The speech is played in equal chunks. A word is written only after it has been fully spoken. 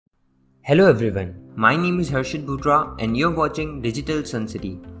Hello everyone, my name is Harshit Bhutra and you're watching Digital Sun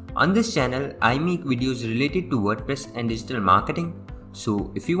City. On this channel, I make videos related to WordPress and digital marketing.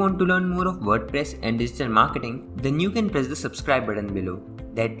 So if you want to learn more of WordPress and digital marketing, then you can press the subscribe button below.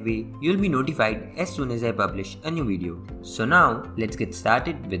 That way, you'll be notified as soon as I publish a new video. So now, let's get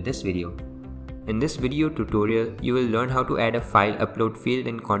started with this video. In this video tutorial, you will learn how to add a file upload field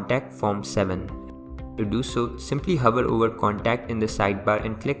in Contact Form 7. To do so, simply hover over Contact in the sidebar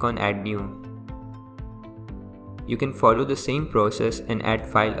and click on Add New. You can follow the same process and add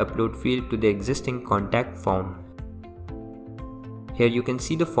file upload field to the existing contact form. Here you can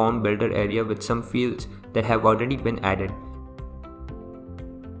see the form builder area with some fields that have already been added.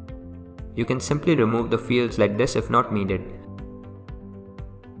 You can simply remove the fields like this if not needed.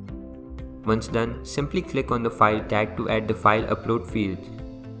 Once done, simply click on the file tag to add the file upload field.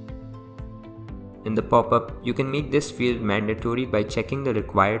 In the pop-up, you can make this field mandatory by checking the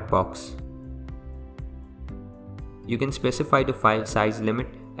required box. You can specify the file size limit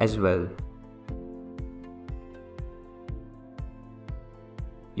as well.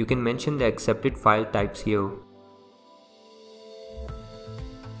 You can mention the accepted file types here.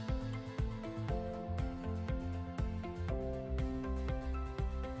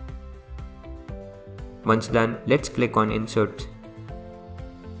 Once done, let's click on Insert.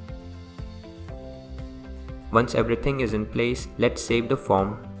 Once everything is in place, let's save the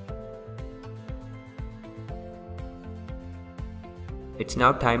form. It's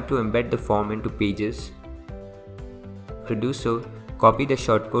now time to embed the form into Pages. To do so, copy the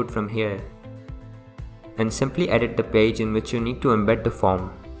shortcode from here and simply edit the page in which you need to embed the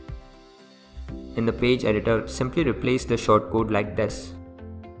form. In the page editor, simply replace the shortcode like this.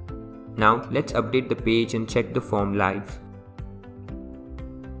 Now let's update the page and check the form live.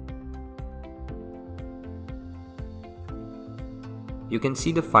 You can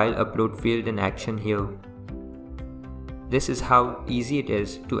see the file upload field in action here. This is how easy it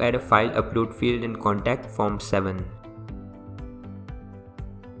is to add a file upload field in Contact Form 7.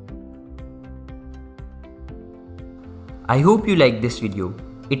 I hope you like this video.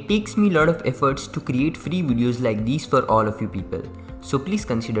 It takes me a lot of efforts to create free videos like these for all of you people. So please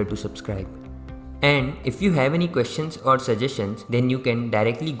consider to subscribe. And if you have any questions or suggestions, then you can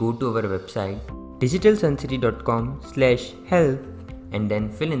directly go to our website digitalsuncity.com/help and then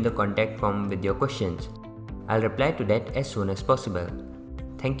fill in the contact form with your questions. I'll reply to that as soon as possible.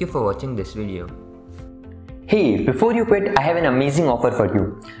 Thank you for watching this video. Hey, before you quit, I have an amazing offer for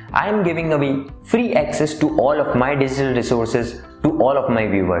you. I am giving away free access to all of my digital resources to all of my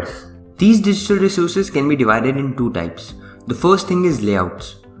viewers. These digital resources can be divided in two types. The first thing is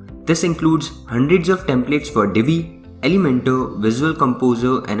layouts. This includes hundreds of templates for Divi, Elementor, Visual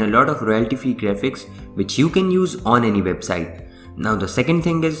Composer and a lot of royalty-free graphics which you can use on any website. Now the second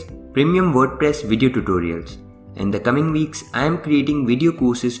thing is premium WordPress video tutorials. In the coming weeks, I am creating video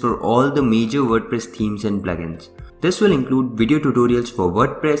courses for all the major WordPress themes and plugins. This will include video tutorials for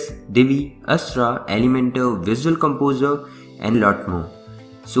WordPress, Divi, Astra, Elementor, Visual Composer and lot more.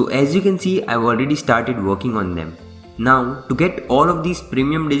 So as you can see, I've already started working on them. Now, to get all of these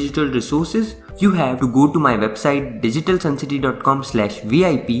premium digital resources, you have to go to my website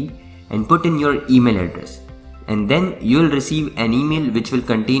digitalsuncity.com/VIP and put in your email address. And then you'll receive an email which will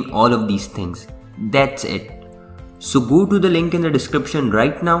contain all of these things. That's it. So go to the link in the description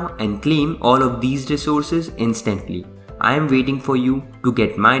right now and claim all of these resources instantly. I am waiting for you to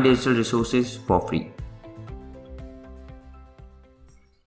get my digital resources for free.